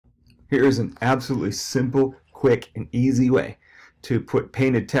Here is an absolutely simple, quick, and easy way to put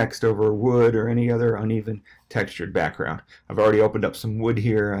painted text over wood or any other uneven textured background. I've already opened up some wood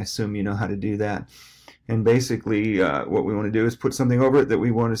here. I assume you know how to do that. And basically what we want to do is put something over it that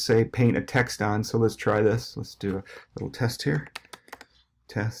we want to say paint a text on. So let's try this. Let's do a little test here.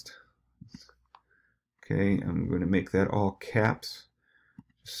 Test. Okay, I'm going to make that all caps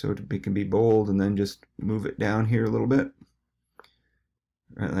so it can be bold, and then just move it down here a little bit.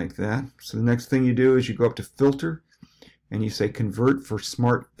 Right, like that. So the next thing you do is you go up to filter and you say convert for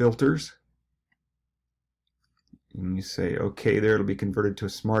smart filters. And you say okay there, it'll be converted to a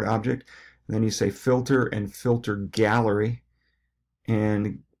smart object. And then you say filter and filter gallery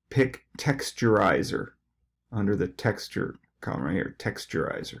and pick texturizer under the texture column right here,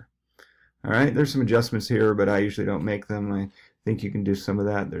 texturizer. Alright, there's some adjustments here, but I usually don't make them. I think you can do some of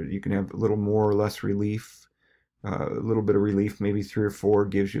that. There, you can have a little more or less relief. A little bit of relief, maybe 3 or 4,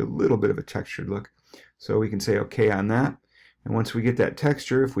 gives you a little bit of a textured look. So we can say OK on that. And once we get that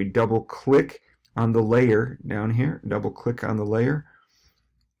texture, if we double click on the layer down here, double click on the layer,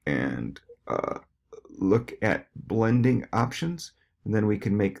 and look at blending options, and then we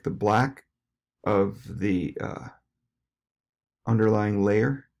can make the black of the underlying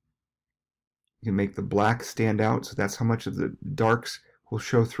layer. You can make the black stand out, so that's how much of the darks will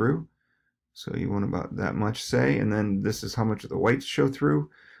show through. So you want about that much, say, and then this is how much of the whites show through,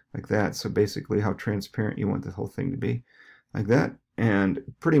 like that. So basically how transparent you want the whole thing to be, like that. And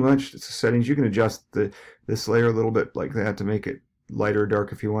pretty much it's the settings. You can adjust this layer a little bit like that to make it lighter or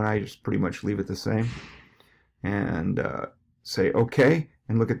dark if you want. I just pretty much leave it the same. And say OK,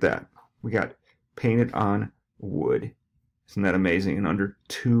 and look at that. We got painted on wood. Isn't that amazing? In under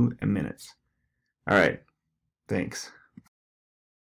 2 minutes. All right, thanks.